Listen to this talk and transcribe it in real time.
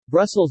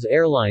Brussels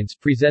Airlines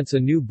presents a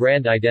new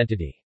brand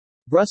identity.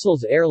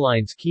 Brussels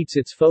Airlines keeps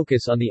its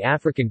focus on the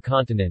African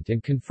continent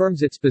and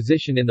confirms its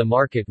position in the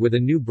market with a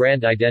new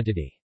brand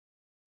identity.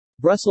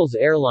 Brussels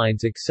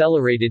Airlines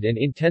accelerated and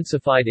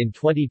intensified in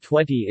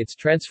 2020 its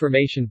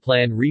transformation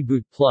plan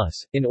Reboot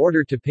Plus, in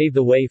order to pave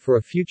the way for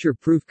a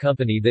future-proof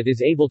company that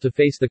is able to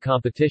face the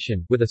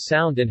competition, with a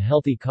sound and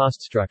healthy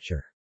cost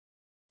structure.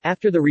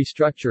 After the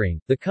restructuring,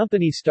 the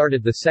company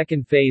started the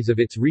second phase of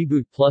its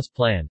Reboot Plus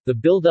plan, the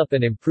build-up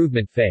and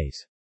improvement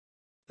phase.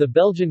 The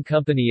Belgian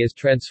company is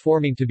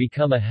transforming to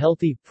become a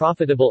healthy,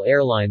 profitable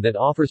airline that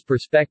offers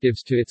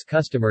perspectives to its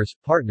customers,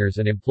 partners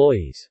and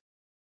employees.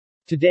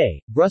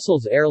 Today,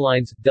 Brussels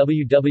Airlines,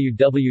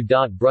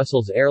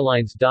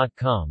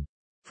 www.brusselsairlines.com,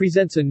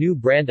 presents a new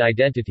brand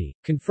identity,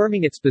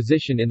 confirming its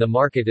position in the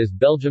market as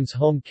Belgium's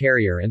home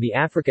carrier and the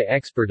Africa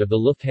expert of the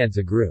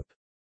Lufthansa Group.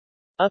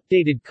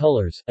 Updated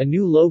colors, a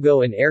new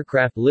logo and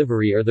aircraft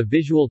livery are the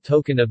visual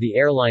token of the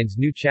airline's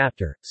new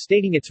chapter,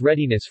 stating its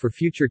readiness for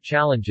future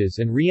challenges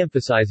and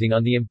re-emphasizing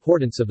on the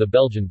importance of the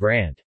Belgian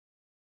brand.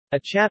 A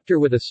chapter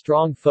with a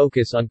strong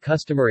focus on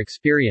customer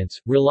experience,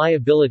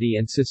 reliability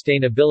and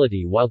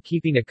sustainability while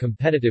keeping a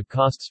competitive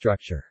cost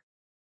structure.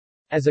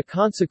 As a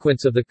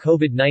consequence of the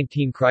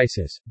COVID-19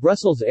 crisis,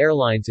 Brussels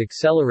Airlines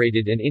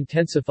accelerated and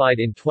intensified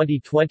in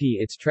 2020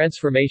 its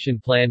transformation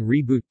plan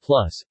Reboot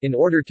Plus, in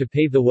order to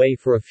pave the way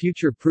for a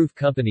future-proof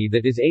company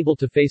that is able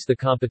to face the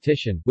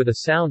competition, with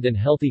a sound and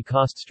healthy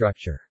cost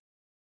structure.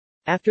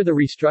 After the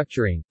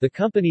restructuring, the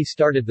company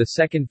started the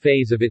second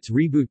phase of its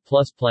Reboot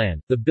Plus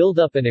plan, the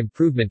build-up and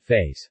improvement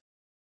phase.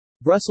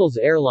 Brussels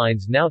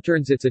Airlines now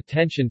turns its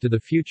attention to the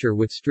future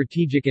with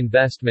strategic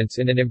investments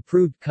in an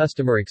improved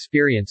customer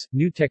experience,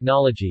 new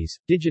technologies,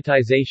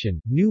 digitization,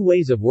 new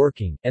ways of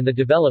working, and the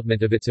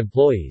development of its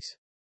employees.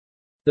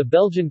 The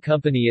Belgian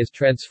company is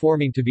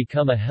transforming to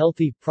become a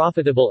healthy,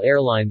 profitable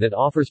airline that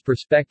offers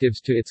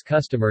perspectives to its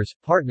customers,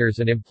 partners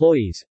and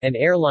employees, an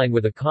airline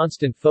with a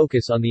constant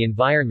focus on the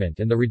environment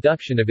and the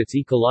reduction of its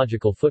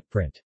ecological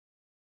footprint.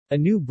 A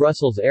new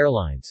Brussels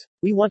Airlines.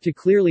 We want to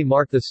clearly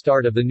mark the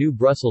start of the new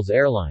Brussels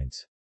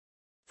Airlines.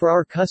 For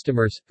our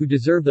customers, who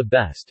deserve the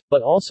best,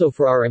 but also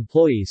for our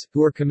employees,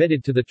 who are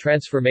committed to the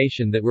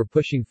transformation that we're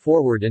pushing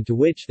forward and to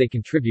which they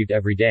contribute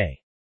every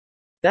day.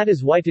 That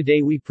is why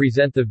today we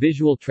present the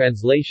visual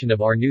translation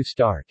of our new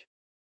start.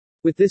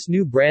 With this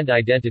new brand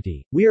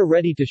identity, we are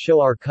ready to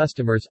show our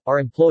customers, our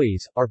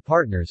employees, our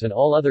partners and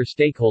all other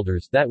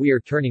stakeholders that we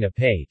are turning a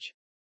page.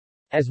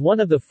 As one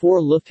of the 4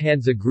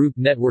 Lufthansa Group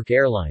network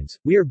airlines,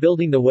 we are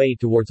building the way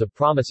towards a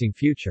promising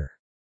future.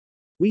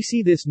 We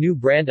see this new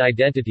brand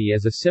identity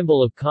as a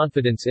symbol of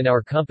confidence in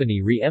our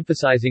company,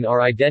 re-emphasizing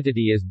our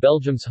identity as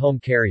Belgium's home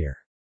carrier.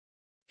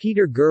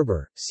 Peter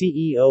Gerber,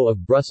 CEO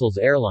of Brussels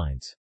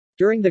Airlines.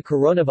 During the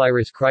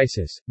coronavirus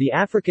crisis, the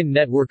African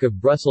network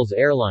of Brussels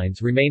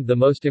Airlines remained the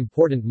most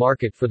important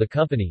market for the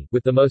company,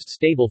 with the most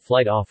stable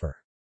flight offer.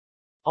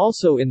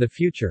 Also in the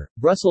future,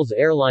 Brussels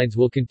Airlines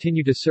will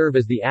continue to serve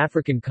as the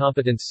African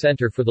competence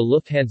center for the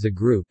Lufthansa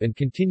Group and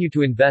continue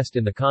to invest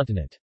in the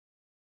continent.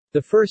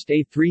 The first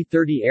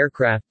A330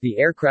 aircraft, the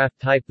aircraft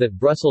type that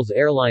Brussels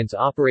Airlines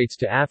operates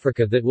to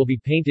Africa that will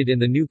be painted in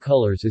the new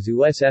colors, is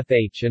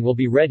USFH and will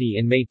be ready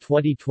in May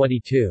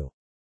 2022.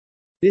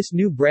 This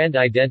new brand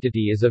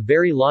identity is a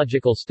very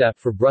logical step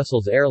for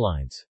Brussels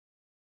Airlines.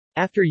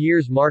 After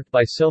years marked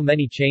by so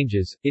many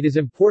changes, it is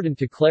important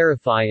to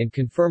clarify and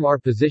confirm our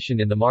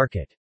position in the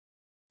market.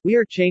 We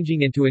are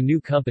changing into a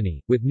new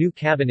company, with new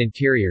cabin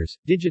interiors,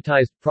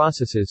 digitized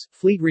processes,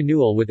 fleet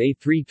renewal with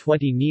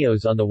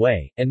A320neos on the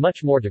way, and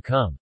much more to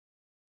come.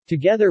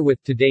 Together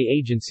with Today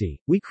Agency,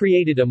 we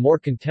created a more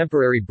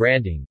contemporary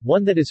branding,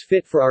 one that is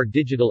fit for our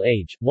digital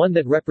age, one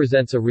that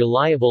represents a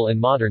reliable and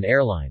modern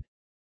airline.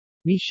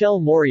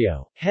 Michel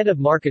Morio, head of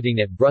marketing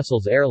at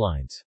Brussels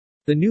Airlines.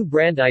 The new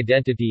brand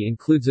identity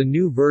includes a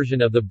new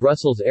version of the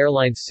Brussels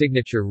Airlines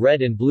signature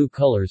red and blue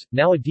colors,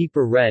 now a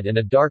deeper red and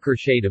a darker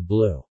shade of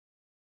blue.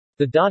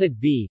 The dotted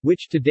B,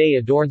 which today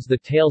adorns the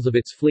tails of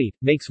its fleet,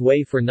 makes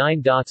way for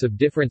 9 dots of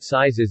different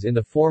sizes in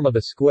the form of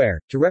a square,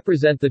 to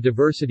represent the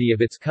diversity of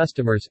its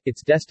customers,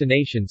 its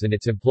destinations and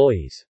its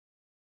employees.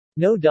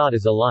 No dot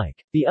is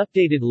alike. The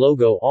updated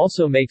logo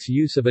also makes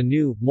use of a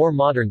new, more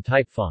modern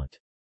type font.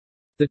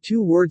 The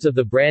 2 words of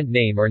the brand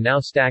name are now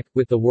stacked,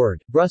 with the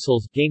word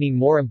Brussels gaining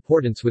more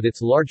importance with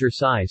its larger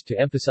size to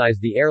emphasize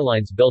the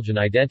airline's Belgian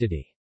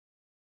identity.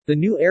 The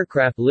new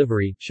aircraft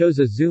livery shows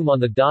a zoom on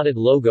the dotted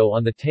logo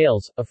on the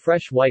tails, a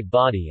fresh white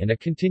body and a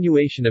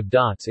continuation of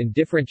dots in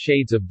different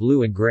shades of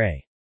blue and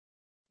gray.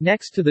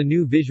 Next to the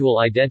new visual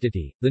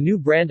identity, the new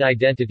brand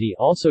identity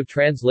also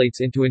translates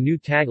into a new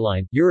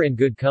tagline, "You're in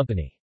good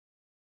company."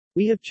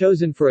 We have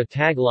chosen for a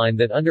tagline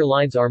that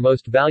underlines our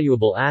most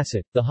valuable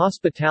asset, the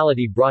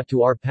hospitality brought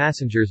to our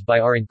passengers by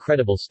our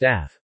incredible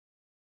staff.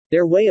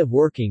 Their way of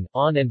working,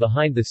 on and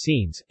behind the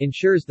scenes,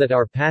 ensures that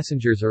our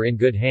passengers are in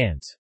good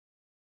hands.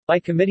 By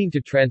committing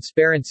to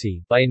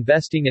transparency, by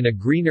investing in a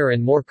greener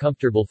and more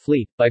comfortable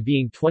fleet, by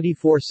being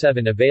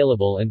 24/7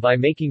 available and by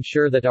making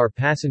sure that our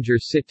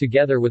passengers sit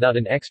together without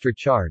an extra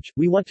charge,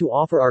 we want to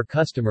offer our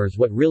customers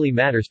what really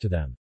matters to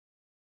them.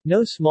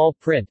 No small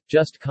print,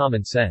 just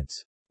common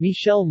sense.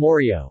 Michel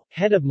Morio,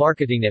 head of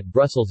marketing at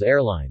Brussels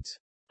Airlines.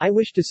 I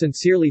wish to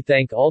sincerely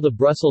thank all the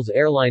Brussels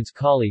Airlines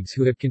colleagues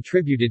who have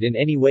contributed in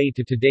any way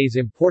to today's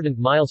important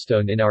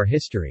milestone in our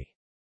history.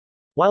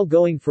 While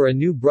going for a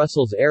new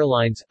Brussels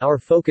Airlines, our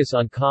focus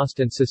on cost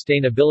and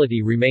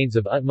sustainability remains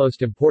of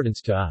utmost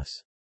importance to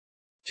us.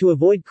 To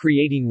avoid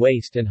creating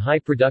waste and high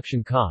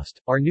production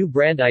cost, our new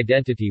brand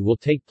identity will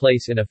take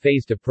place in a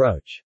phased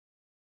approach.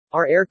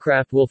 Our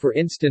aircraft will for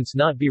instance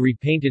not be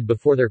repainted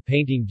before their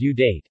painting due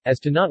date, as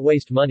to not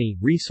waste money,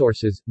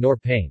 resources, nor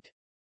paint.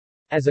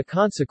 As a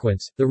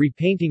consequence, the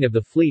repainting of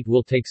the fleet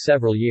will take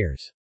several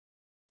years.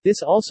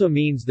 This also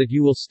means that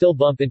you will still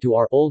bump into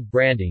our old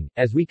branding,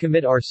 as we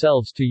commit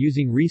ourselves to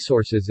using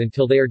resources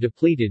until they are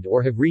depleted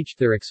or have reached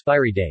their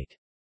expiry date.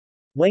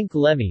 Wenk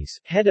Lemies,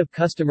 head of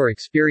customer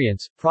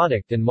experience,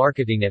 product and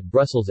marketing at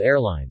Brussels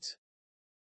Airlines.